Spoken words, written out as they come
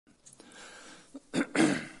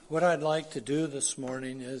What I'd like to do this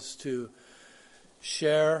morning is to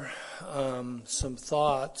share some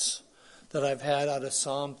thoughts that I've had out of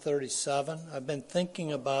Psalm 37. I've been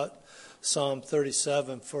thinking about Psalm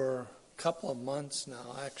 37 for a couple of months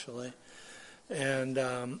now, actually. And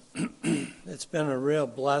it's been a real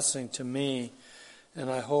blessing to me,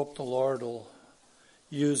 and I hope the Lord will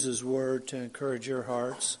use His Word to encourage your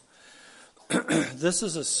hearts. This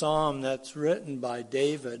is a psalm that's written by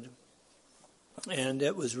David, and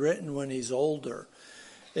it was written when he's older.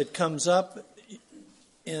 It comes up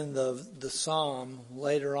in the psalm,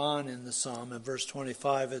 later on in the psalm, in verse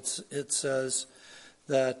 25, it says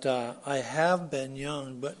that I have been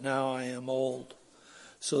young, but now I am old.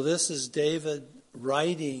 So this is David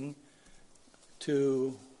writing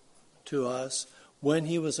to us when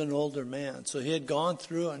he was an older man. So he had gone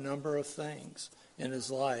through a number of things in his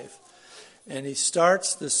life. And he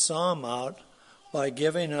starts this psalm out by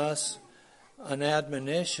giving us an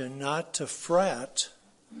admonition not to fret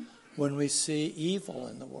when we see evil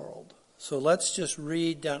in the world. So let's just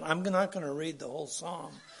read down. I'm not going to read the whole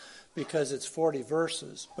psalm because it's 40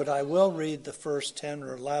 verses, but I will read the first 10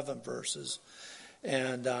 or 11 verses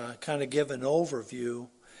and kind of give an overview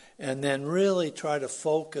and then really try to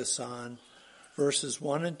focus on verses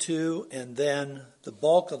 1 and 2 and then the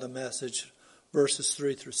bulk of the message, verses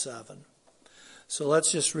 3 through 7. So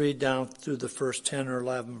let's just read down through the first 10 or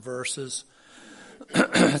 11 verses.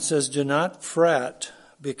 It says, "Do not fret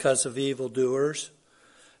because of evildoers.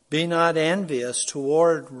 Be not envious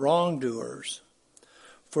toward wrongdoers,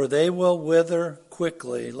 for they will wither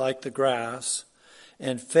quickly like the grass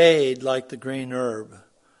and fade like the green herb.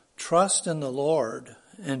 Trust in the Lord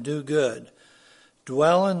and do good.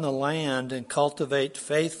 Dwell in the land and cultivate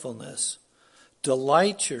faithfulness.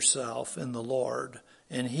 Delight yourself in the Lord,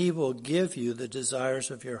 and He will give you the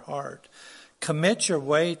desires of your heart. Commit your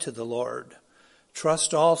way to the Lord.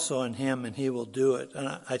 Trust also in Him, and He will do it."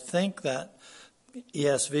 And I think that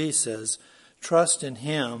ESV says, trust in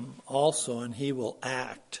Him also, and He will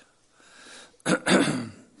act.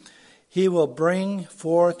 He will bring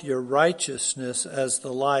forth your righteousness as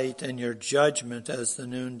the light and your judgment as the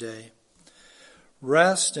noonday.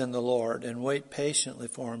 Rest in the Lord and wait patiently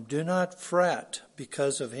for Him. Do not fret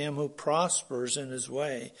because of him who prospers in his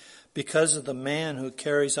way, because of the man who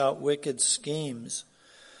carries out wicked schemes.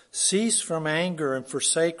 Cease from anger and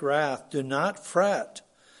forsake wrath. Do not fret.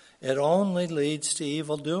 It only leads to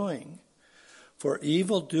evil doing. For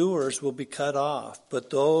evildoers will be cut off, but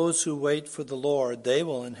those who wait for the Lord, they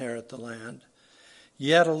will inherit the land.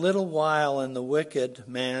 Yet a little while and the wicked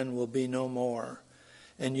man will be no more.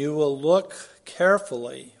 And you will look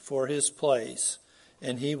carefully for his place,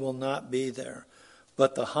 and he will not be there.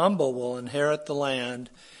 But the humble will inherit the land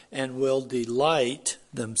and will delight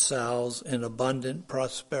themselves in abundant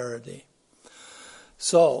prosperity.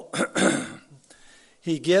 So,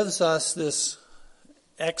 he gives us this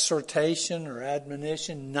exhortation or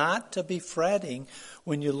admonition not to be fretting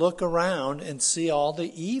when you look around and see all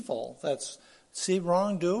the evil. See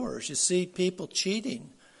wrongdoers. You see people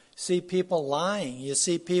cheating. You see people lying. You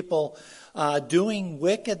see people doing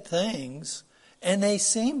wicked things, and they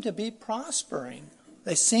seem to be prospering.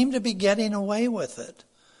 They seem to be getting away with it.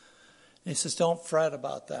 He says, don't fret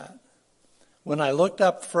about that. When I looked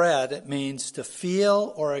up fret, it means to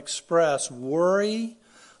feel or express worry,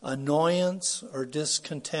 annoyance, or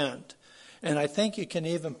discontent. And I think you can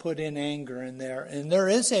even put in anger in there. And there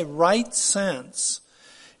is a right sense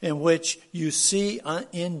in which you see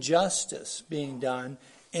injustice being done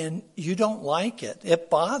and you don't like it.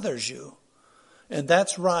 It bothers you. And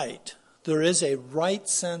that's right. There is a right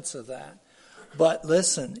sense of that. But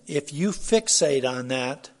listen, if you fixate on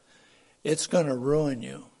that, it's going to ruin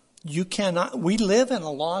you. You cannot. We live in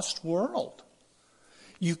a lost world.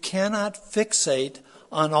 You cannot fixate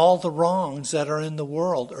on all the wrongs that are in the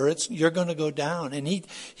world, or you're going to go down. And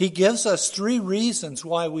he gives us 3 reasons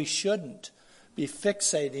why we shouldn't be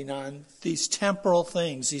fixating on these temporal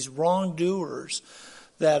things, these wrongdoers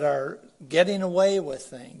that are getting away with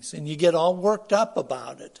things, and you get all worked up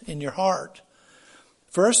about it in your heart.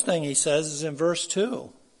 First thing he says is in verse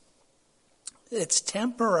 2. It's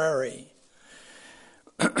temporary.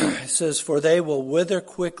 It says, "For they will wither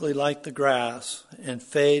quickly like the grass and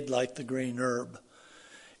fade like the green herb."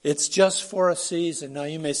 It's just for a season. Now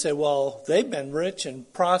you may say, well, they've been rich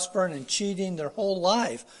and prospering and cheating their whole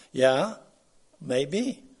life. Yeah,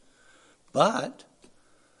 maybe. But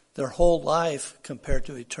their whole life compared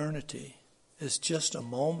to eternity is just a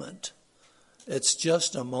moment. It's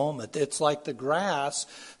just a moment. It's like the grass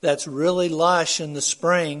that's really lush in the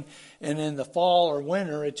spring, and in the fall or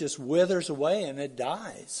winter it just withers away and it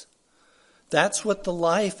dies. That's what the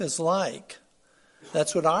life is like.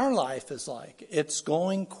 That's what our life is like. It's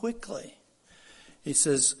going quickly. He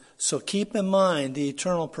says, so keep in mind the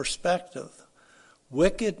eternal perspective.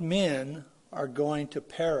 Wicked men are going to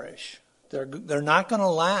perish. They're not going to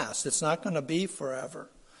last. It's not going to be forever.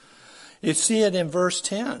 You see it in verse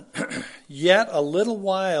 10. Yet a little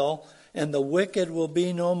while, and the wicked will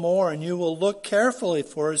be no more, and you will look carefully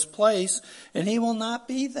for his place, and he will not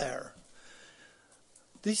be there.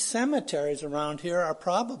 These cemeteries around here are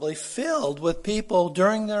probably filled with people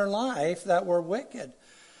during their life that were wicked.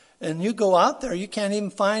 And you go out there, you can't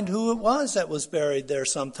even find who it was that was buried there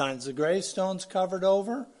sometimes. The gravestone's covered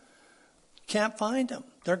over. Can't find them.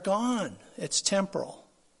 They're gone. It's temporal.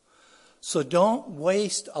 So don't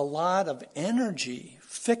waste a lot of energy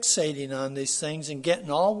fixating on these things and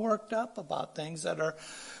getting all worked up about things that are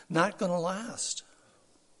not going to last.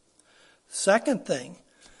 Second thing,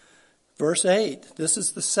 verse 8. This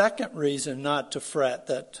is the second reason not to fret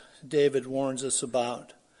that David warns us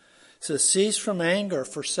about. It says, cease from anger,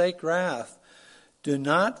 forsake wrath. Do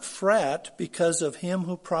not fret because of him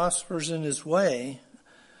who prospers in his way.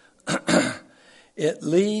 It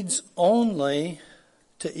leads only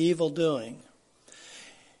to evil doing.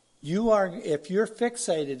 If you're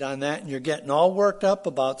fixated on that and you're getting all worked up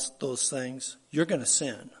about those things, you're going to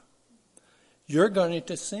sin. You're going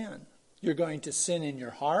to sin. You're going to sin in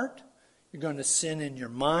your heart. You're going to sin in your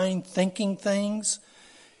mind, thinking things.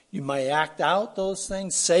 You may act out those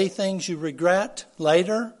things, say things you regret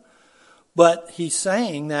later. But he's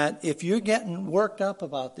saying that if you're getting worked up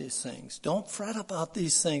about these things, don't fret about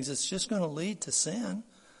these things. It's just going to lead to sin.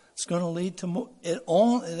 It's going to lead to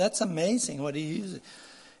that's amazing what he uses.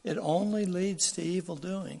 It only leads to evil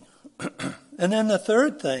doing. And then the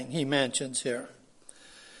third thing he mentions here.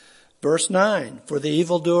 Verse 9, for the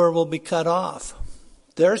evildoer will be cut off.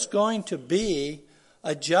 There's going to be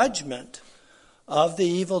a judgment of the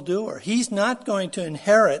evildoer. He's not going to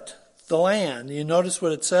inherit the land. You notice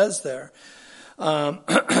what it says there.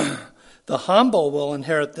 The humble will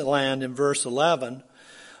inherit the land in verse 11.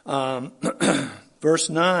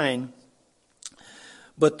 Verse 9,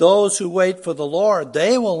 but those who wait for the Lord,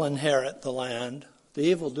 they will inherit the land. The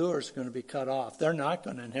evildoers are going to be cut off. They're not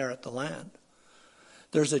going to inherit the land.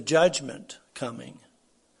 There's a judgment coming.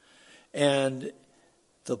 And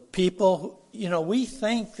the people, we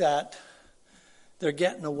think that they're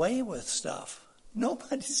getting away with stuff.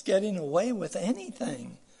 Nobody's getting away with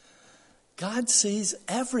anything. God sees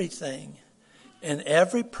everything. And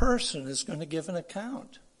every person is going to give an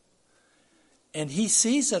account. And he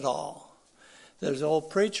sees it all. There's an old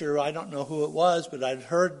preacher, I don't know who it was, but I'd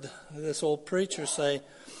heard this old preacher say,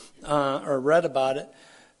 or read about it,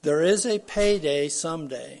 there is a payday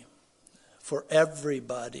someday for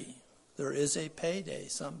everybody. There is a payday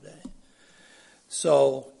someday.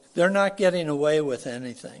 So they're not getting away with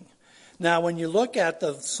anything. Now, when you look at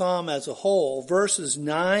the psalm as a whole, verses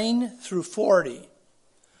 9 through 40,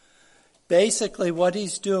 basically what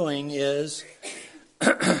he's doing is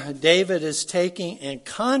David is taking and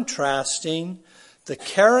contrasting the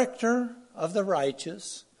character of the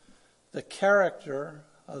righteous, the character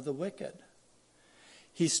of the wicked.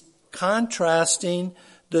 He's contrasting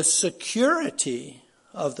the security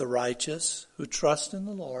of the righteous who trust in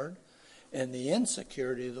the Lord and the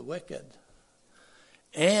insecurity of the wicked.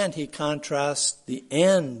 And he contrasts the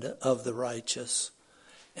end of the righteous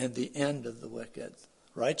and the end of the wicked.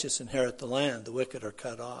 Righteous inherit the land, the wicked are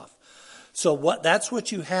cut off. So that's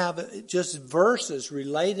what you have, just verses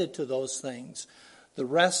related to those things, the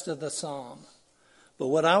rest of the psalm. But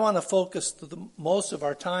what I want to focus most of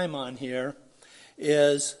our time on here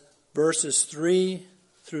is verses 3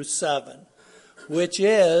 through 7, which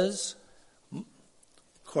is,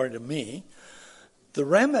 according to me, the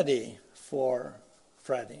remedy for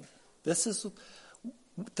fretting. This is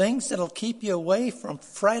things that'll keep you away from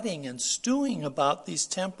fretting and stewing about these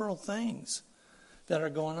temporal things that are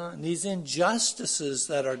going on, these injustices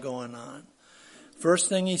that are going on. First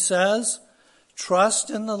thing he says, trust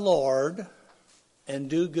in the Lord and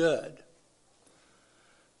do good.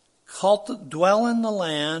 Dwell in the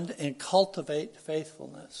land and cultivate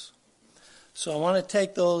faithfulness. So I want to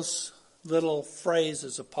take those little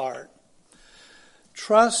phrases apart.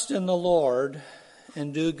 Trust in the Lord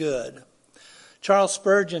and do good. Charles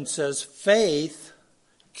Spurgeon says, faith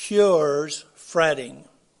cures fretting.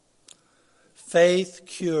 Faith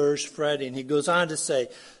cures fretting. He goes on to say,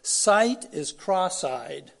 sight is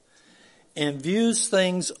cross-eyed and views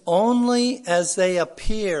things only as they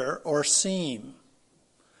appear or seem.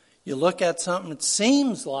 You look at something, it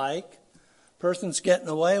seems like a person's getting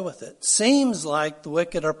away with it. Seems like the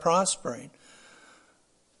wicked are prospering.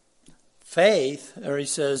 Faith, or he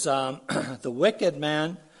says, the wicked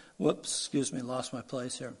man excuse me, lost my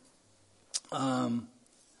place here. Let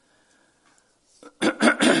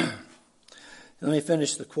me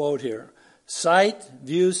finish the quote here. Sight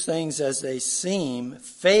views things as they seem.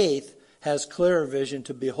 Faith has clearer vision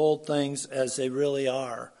to behold things as they really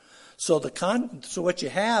are. So what you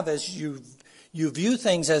have is you view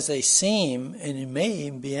things as they seem, and you may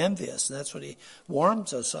even be envious. And that's what he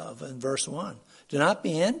warns us of in verse 1. Do not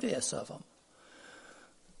be envious of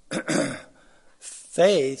them.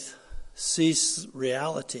 Faith sees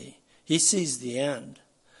reality. He sees the end.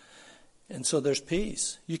 And so there's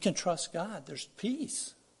peace. You can trust God. There's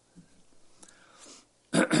peace.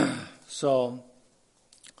 So,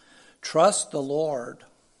 trust the Lord.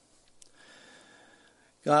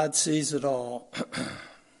 God sees it all.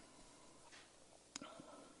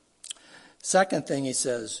 Second thing he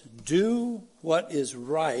says, do what is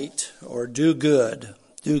right, or do good.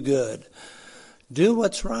 Do good. Do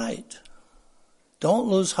what's right. Don't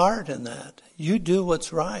lose heart in that. You do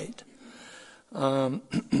what's right. When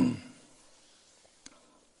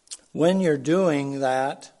you're doing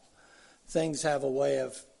that, things have a way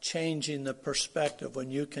of changing the perspective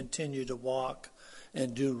when you continue to walk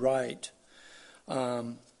and do right.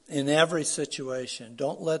 In every situation,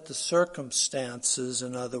 don't let the circumstances,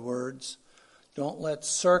 in other words, don't let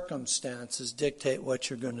circumstances dictate what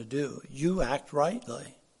you're going to do. You act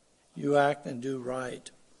rightly. You act and do right.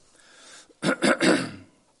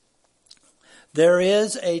 There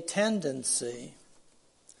is a tendency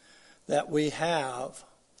that we have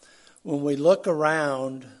when we look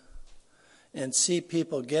around and see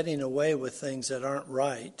people getting away with things that aren't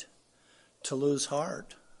right to lose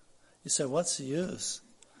heart. You say, what's the use?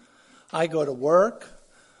 I go to work,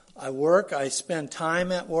 I spend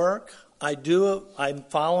time at work, I'm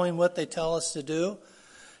following what they tell us to do,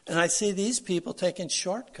 and I see these people taking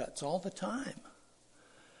shortcuts all the time.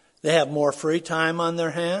 They have more free time on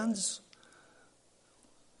their hands.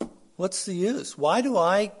 What's the use? Why do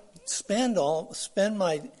I spend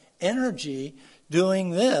my energy doing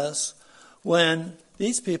this when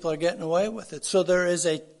these people are getting away with it? So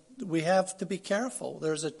we have to be careful.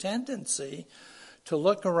 There's a tendency to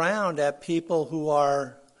look around at people who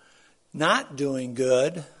are not doing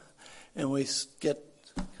good, and we get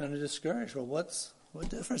kind of discouraged. Well, what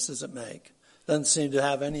difference does it make? Doesn't seem to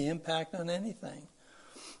have any impact on anything.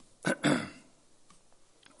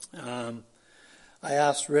 I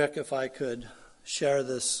asked Rick if I could share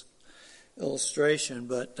this illustration,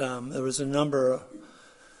 but there was a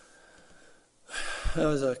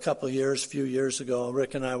few years ago,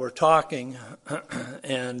 Rick and I were talking,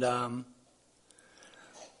 and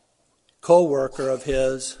co-worker of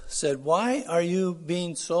his said, why are you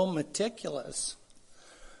being so meticulous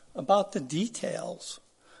about the details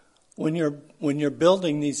when you're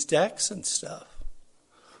building these decks and stuff?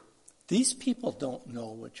 These people don't know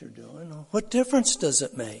what you're doing. What difference does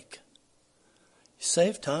it make? You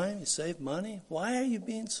save time, you save money. Why are you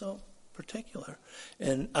being so particular?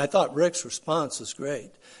 And I thought Rick's response was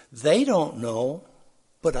great. They don't know,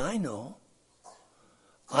 but I know.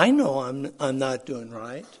 I know I'm not doing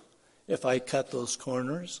right if I cut those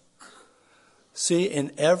corners. See,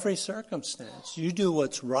 in every circumstance, you do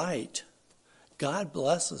what's right. God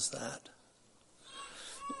blesses that.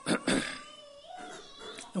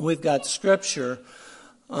 And we've got scripture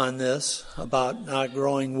on this about not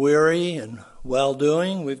growing weary and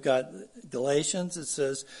well-doing. We've got Galatians. It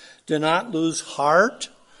says, do not lose heart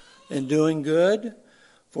in doing good,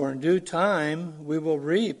 for in due time we will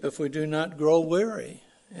reap if we do not grow weary.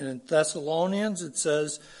 And in Thessalonians it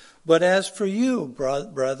says, but as for you,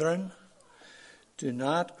 brethren, do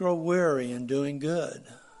not grow weary in doing good.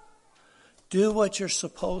 Do what you're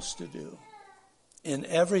supposed to do. In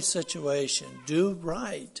every situation, do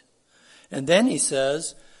right. And then he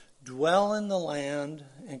says, dwell in the land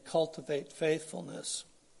and cultivate faithfulness.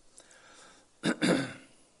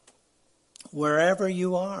 Wherever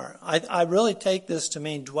you are. I really take this to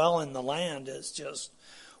mean dwell in the land is just,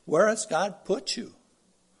 where has God put you?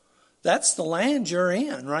 That's the land you're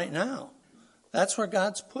in right now. That's where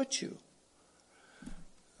God's put you.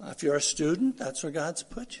 If you're a student, that's where God's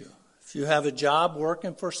put you. If you have a job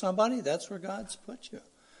working for somebody, that's where God's put you.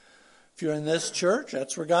 If you're in this church,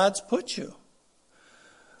 that's where God's put you.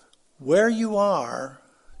 Where you are,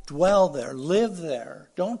 dwell there, live there.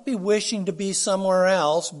 Don't be wishing to be somewhere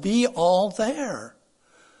else. Be all there.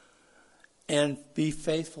 And be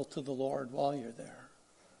faithful to the Lord while you're there.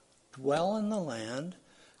 Dwell in the land,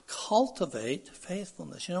 cultivate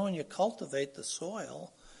faithfulness. You know, when you cultivate the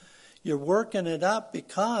soil, you're working it up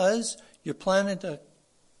because you're planning to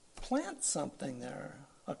plant something there,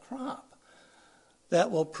 a crop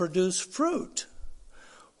that will produce fruit.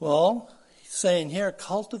 Well, saying here,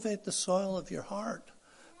 cultivate the soil of your heart.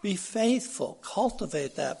 Be faithful.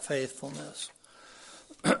 Cultivate that faithfulness.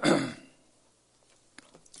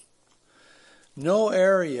 No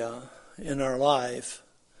area in our life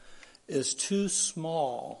is too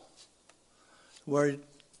small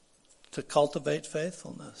to cultivate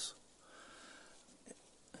faithfulness.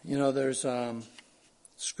 You know, there's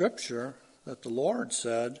scripture that the Lord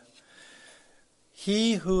said,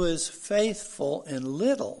 he who is faithful in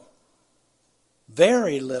little,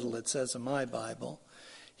 very little it says in my Bible,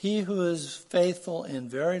 he who is faithful in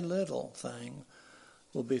very little thing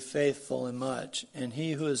will be faithful in much, and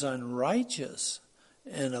he who is unrighteous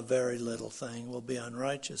in a very little thing will be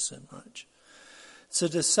unrighteous in much. It's a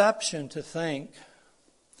deception to think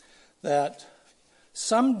that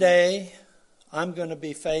someday I'm going to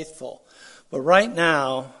be faithful. But right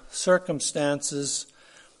now, circumstances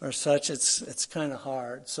are such, it's kind of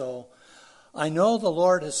hard. So I know the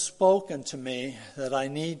Lord has spoken to me that I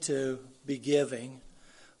need to be giving,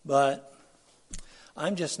 but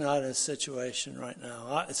I'm just not in a situation right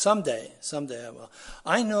now. Someday I will.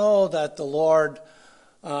 I know that the Lord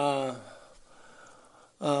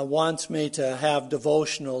wants me to have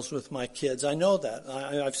devotionals with my kids. I know that.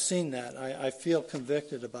 I've seen that. I feel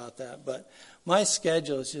convicted about that. But my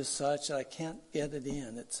schedule is just such that I can't get it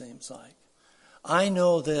in, it seems like. I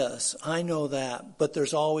know this, I know that, but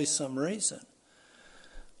there's always some reason.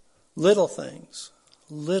 Little things,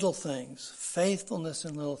 faithfulness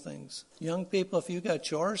in little things. Young people, if you've got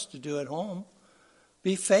chores to do at home,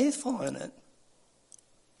 be faithful in it.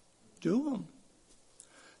 Do them.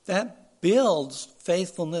 That builds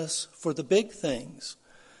faithfulness for the big things.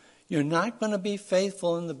 You're not going to be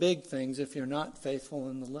faithful in the big things if you're not faithful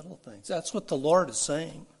in the little things. That's what the Lord is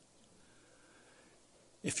saying.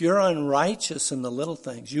 If you're unrighteous in the little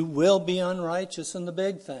things, you will be unrighteous in the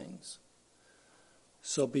big things.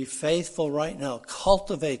 So be faithful right now.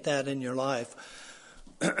 Cultivate that in your life.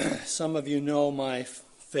 Some of you know my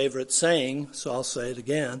favorite saying, so I'll say it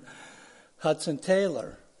again. Hudson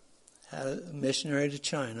Taylor, had a missionary to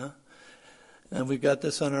China, and we've got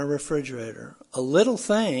this on our refrigerator. A little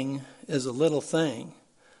thing is a little thing,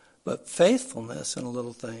 but faithfulness in a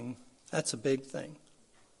little thing, that's a big thing.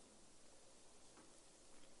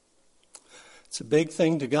 It's a big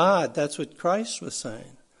thing to God. That's what Christ was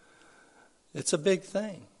saying. It's a big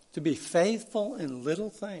thing. To be faithful in little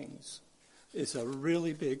things is a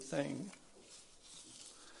really big thing.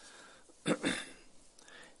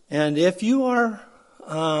 And if you are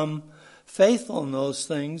faithful in those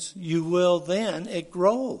things, you will then, it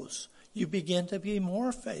grows. You begin to be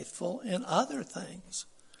more faithful in other things.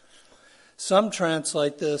 Some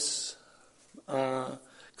translate this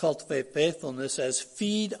cultivate faithfulness as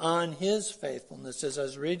feed on his faithfulness, as I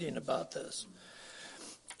was reading about this.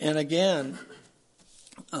 And again,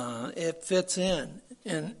 it fits in.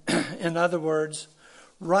 In other words,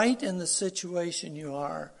 right in the situation you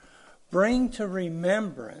are, bring to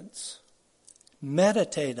remembrance,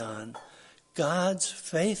 meditate on God's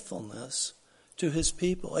faithfulness to his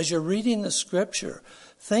people. As you're reading the scripture,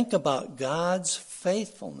 think about God's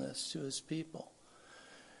faithfulness to his people.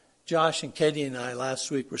 Josh and Katie and I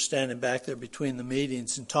last week were standing back there between the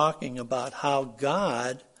meetings and talking about how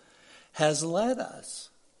God has led us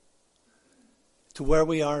to where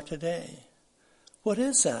we are today. What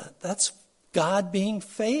is that? That's God being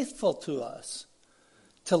faithful to us,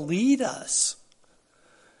 to lead us.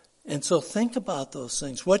 And so think about those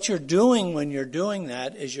things. What you're doing when you're doing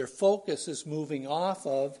that is your focus is moving off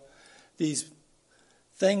of these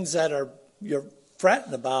things that you're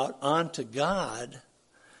fretting about onto God.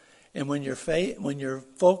 And when your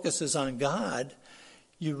focus is on God,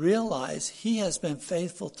 you realize he has been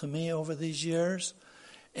faithful to me over these years.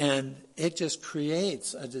 And it just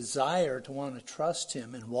creates a desire to want to trust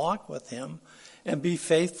him and walk with him and be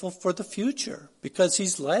faithful for the future because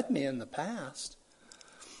he's led me in the past.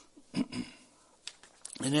 And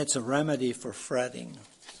it's a remedy for fretting.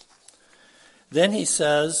 Then he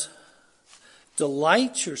says,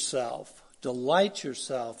 delight yourself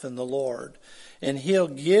in the Lord, and he'll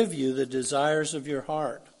give you the desires of your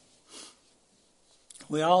heart.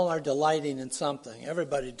 We all are delighting in something.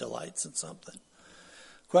 Everybody delights in something.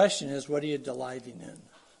 Question is, what are you delighting in?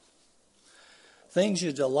 Things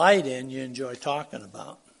you delight in, you enjoy talking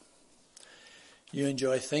about. You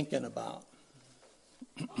enjoy thinking about.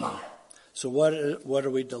 So what are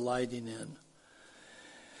we delighting in?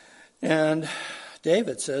 And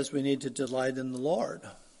David says we need to delight in the Lord,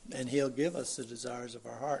 and he'll give us the desires of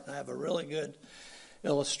our heart. And I have a really good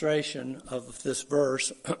illustration of this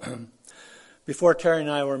verse. Before Terry and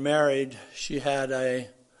I were married, she had an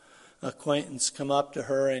acquaintance come up to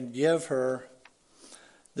her and give her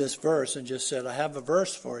this verse and just said, I have a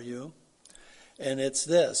verse for you, and it's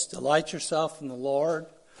this: delight yourself in the Lord,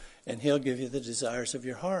 and he'll give you the desires of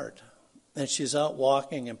your heart. And she's out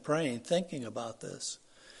walking and praying, thinking about this.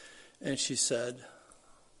 And she said,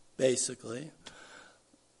 basically,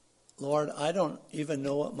 Lord, I don't even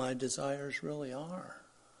know what my desires really are.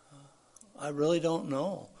 I really don't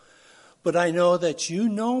know. But I know that you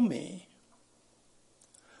know me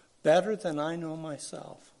better than I know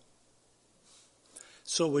myself.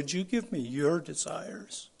 So would you give me your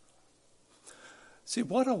desires? See,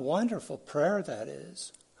 what a wonderful prayer that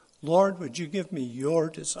is. Lord, would you give me your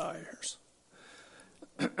desires?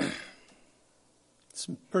 It's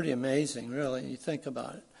pretty amazing, really. You think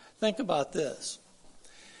about it. Think about this.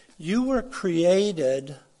 You were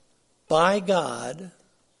created by God,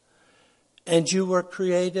 and you were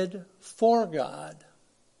created for God.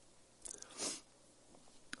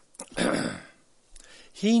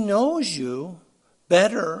 He knows you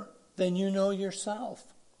better than you know yourself.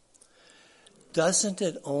 Doesn't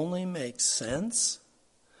it only make sense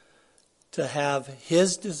to have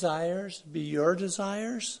his desires be your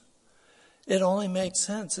desires? It only makes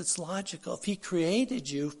sense. It's logical. If he created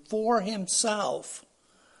you for himself.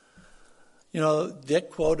 You know,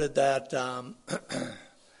 Dick quoted that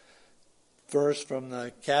verse from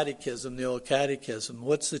the Catechism, the old Catechism.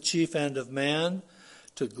 What's the chief end of man?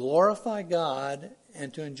 To glorify God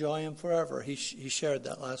and to enjoy him forever. He shared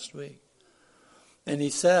that last week. And he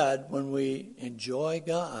said, when we enjoy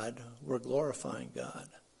God, we're glorifying God.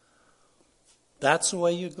 That's the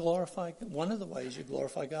way you glorify God. One of the ways you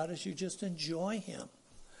glorify God is you just enjoy him.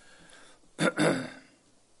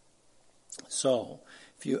 So,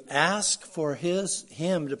 if you ask for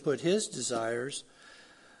him to put his desires,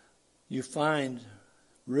 you find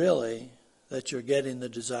really that you're getting the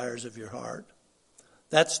desires of your heart.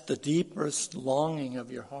 That's the deepest longing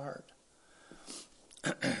of your heart.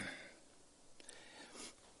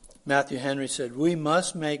 Matthew Henry said, we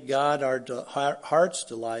must make God our heart's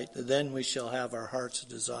delight, then we shall have our heart's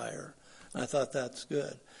desire. And I thought that's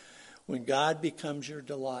good. When God becomes your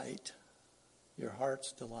delight, your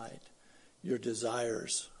heart's delight, your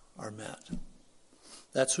desires are met.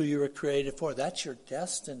 That's who you were created for. That's your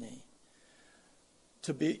destiny.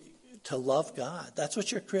 To love God. That's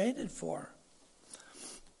what you're created for.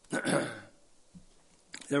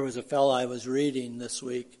 There was a fellow I was reading this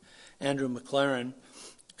week, Andrew McLaren,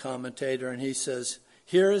 commentator, and he says,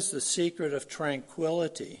 here is the secret of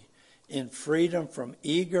tranquility in freedom from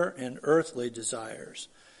eager and earthly desires.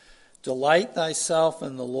 Delight thyself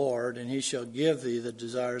in the Lord, and he shall give thee the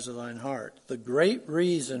desires of thine heart. The great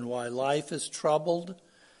reason why life is troubled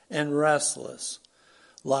and restless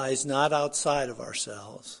lies not outside of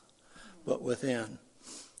ourselves, but within.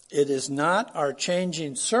 It is not our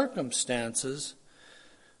changing circumstances,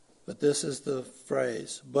 but this is the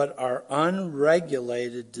phrase, but our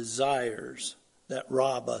unregulated desires that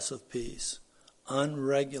rob us of peace.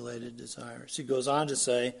 Unregulated desires. He goes on to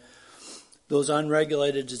say, those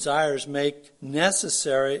unregulated desires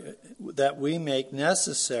that we make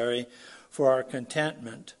necessary for our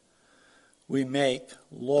contentment, we make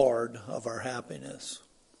Lord of our happiness.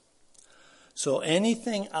 So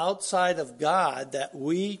anything outside of God that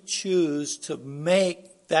we choose to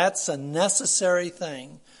make, that's a necessary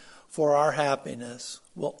thing for our happiness,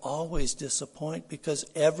 will always disappoint, because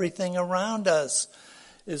everything around us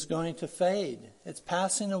is going to fade. It's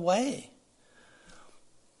passing away.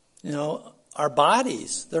 You know, our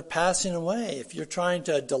bodies, they're passing away. If you're trying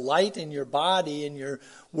to delight in your body and you're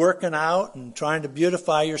working out and trying to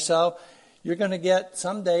beautify yourself,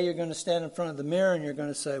 someday you're going to stand in front of the mirror and you're going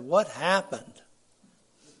to say, what happened?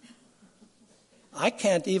 I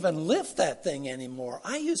can't even lift that thing anymore.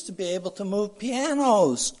 I used to be able to move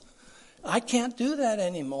pianos. I can't do that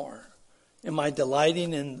anymore. Am I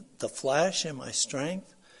delighting in the flesh and my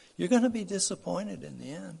strength? You're going to be disappointed in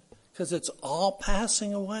the end, because it's all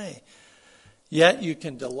passing away. Yet you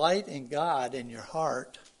can delight in God in your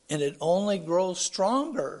heart, and it only grows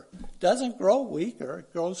stronger. It doesn't grow weaker,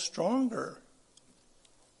 it grows stronger.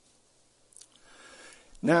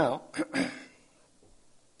 Now,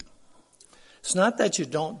 it's not that you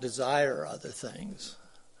don't desire other things,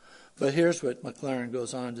 but here's what McLaren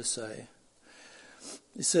goes on to say.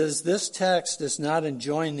 He says, this text does not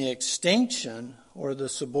enjoin the extinction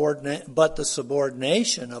but the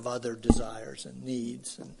subordination of other desires and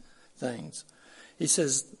needs and things. He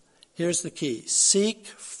says, here's the key. Seek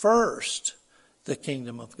first the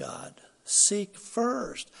kingdom of God. Seek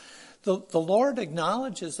first. The Lord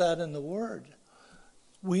acknowledges that in the Word.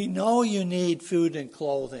 We know you need food and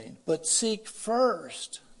clothing, but seek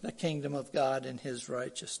first the kingdom of God and his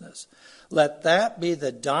righteousness. Let that be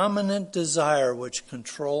the dominant desire which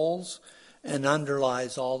controls and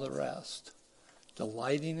underlies all the rest.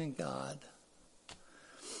 Delighting in God.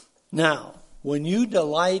 Now, when you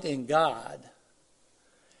delight in God,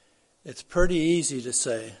 it's pretty easy to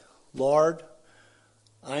say, Lord,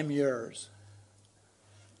 I'm yours.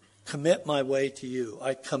 Commit my way to you.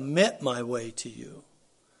 I commit my way to you.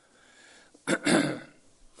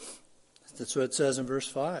 That's what it says in verse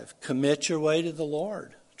 5. Commit your way to the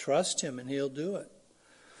Lord. Trust him and he'll do it.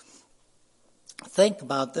 Think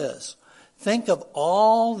about this. Think of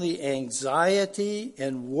all the anxiety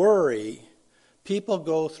and worry people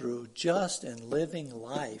go through just in living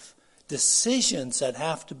life. Decisions that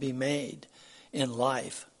have to be made in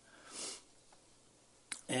life.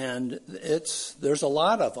 And there's a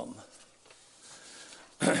lot of them.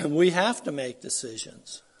 We have to make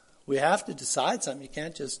decisions. We have to decide something. You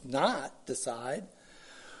can't just not decide.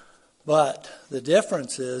 But the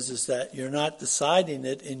difference is that you're not deciding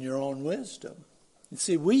it in your own wisdom. You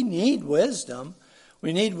see, we need wisdom.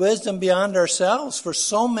 We need wisdom beyond ourselves for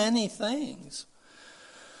so many things.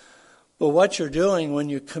 But what you're doing when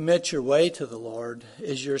you commit your way to the Lord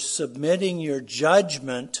is you're submitting your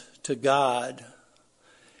judgment to God.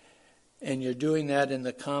 And you're doing that in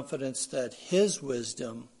the confidence that his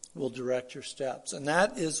wisdom will direct your steps. And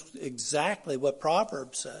that is exactly what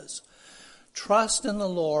Proverbs says. Trust in the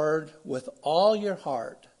Lord with all your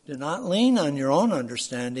heart. Do not lean on your own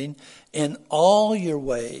understanding. In all your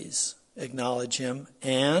ways acknowledge him,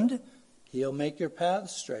 and he'll make your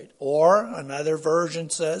paths straight. Or another version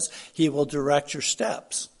says he will direct your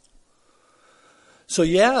steps. So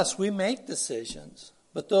yes, we make decisions.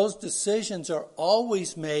 But those decisions are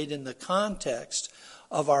always made in the context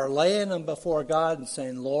of our laying them before God and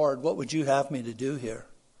saying, Lord, what would you have me to do here?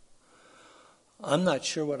 I'm not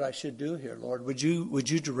sure what I should do here, Lord. Would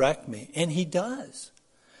you direct me? And he does.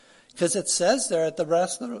 Because it says there at the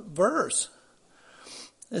rest of the verse,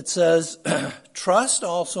 it says, trust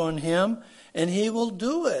also in him and he will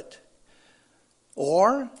do it.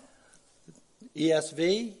 Or,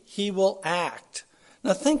 ESV, he will act.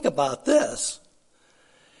 Now think about this.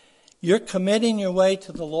 You're committing your way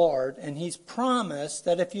to the Lord, and he's promised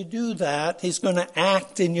that if you do that, he's going to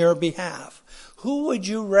act in your behalf. Who would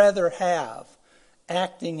you rather have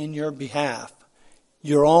acting in your behalf?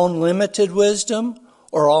 Your own limited wisdom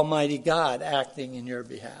or Almighty God acting in your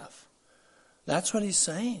behalf? That's what he's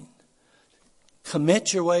saying.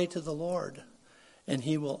 Commit your way to the Lord, and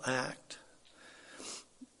he will act.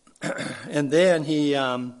 And then he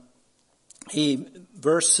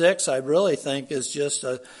verse 6, I really think, is just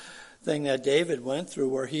a thing that David went through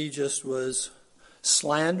where he just was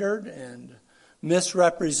slandered and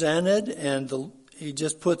misrepresented, and he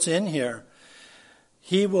just puts in here,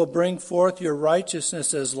 he will bring forth your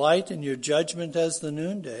righteousness as light and your judgment as the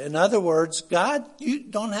noonday. In other words, God, you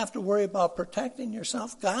don't have to worry about protecting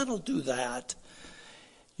yourself. God will do that.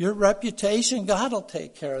 Your reputation, God will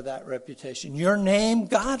take care of that reputation. Your name,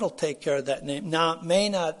 God will take care of that name. Now, it may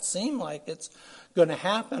not seem like it's going to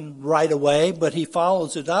happen right away, but he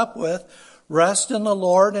follows it up with, rest in the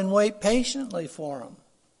Lord and wait patiently for him.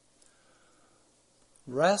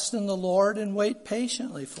 Rest in the Lord and wait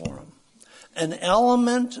patiently for him. An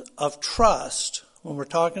element of trust, when we're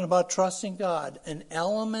talking about trusting God, an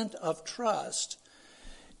element of trust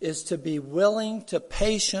is to be willing to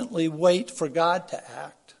patiently wait for God to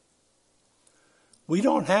act. We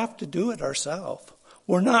don't have to do it ourselves.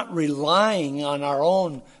 We're not relying on our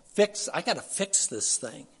own I got to fix this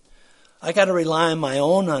thing. I got to rely on my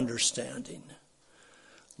own understanding.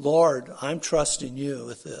 Lord, I'm trusting you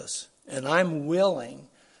with this, and I'm willing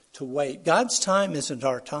to wait. God's time isn't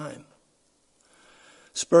our time.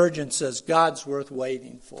 Spurgeon says God's worth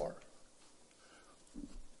waiting for.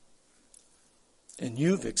 And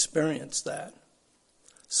you've experienced that.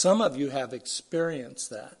 Some of you have experienced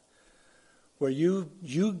that, where you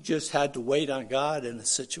just had to wait on God in a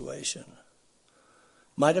situation.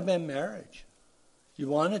 Might have been marriage. You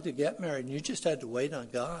wanted to get married, and you just had to wait on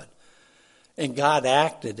God. And God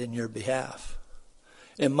acted in your behalf.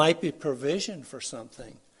 It might be provision for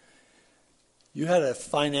something. You had a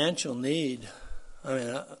financial need. I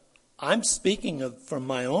mean, I'm speaking from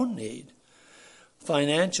my own need.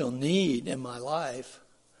 Financial need in my life.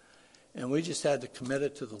 And we just had to commit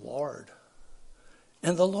it to the Lord.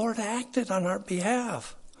 And the Lord acted on our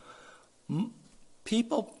behalf.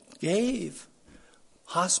 People gave.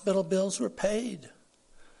 Hospital bills were paid.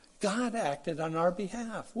 God acted on our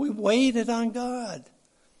behalf. We waited on God.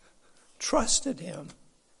 Trusted him.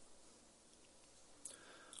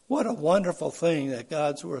 What a wonderful thing that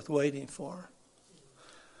God's worth waiting for.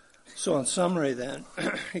 So in summary then,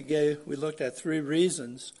 we looked at 3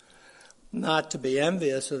 reasons not to be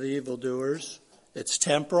envious of the evildoers. It's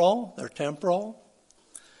temporal. They're temporal.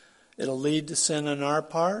 It'll lead to sin on our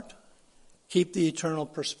part. Keep the eternal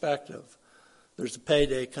perspective. There's a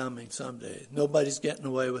payday coming someday. Nobody's getting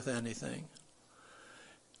away with anything.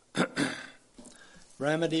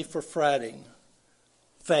 Remedy for fretting.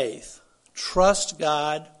 Faith. Trust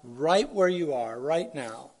God right where you are, right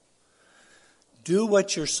now. Do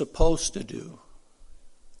what you're supposed to do.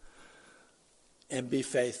 And be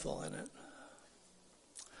faithful in it.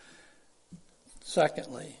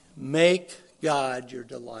 Secondly, make God your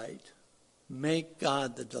delight. Make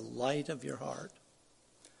God the delight of your heart.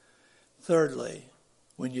 Thirdly,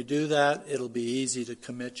 when you do that, it'll be easy to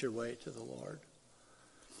commit your way to the Lord.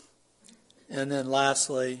 And then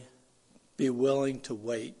lastly, be willing to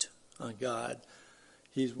wait on God.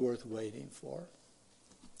 He's worth waiting for.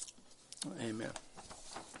 Amen.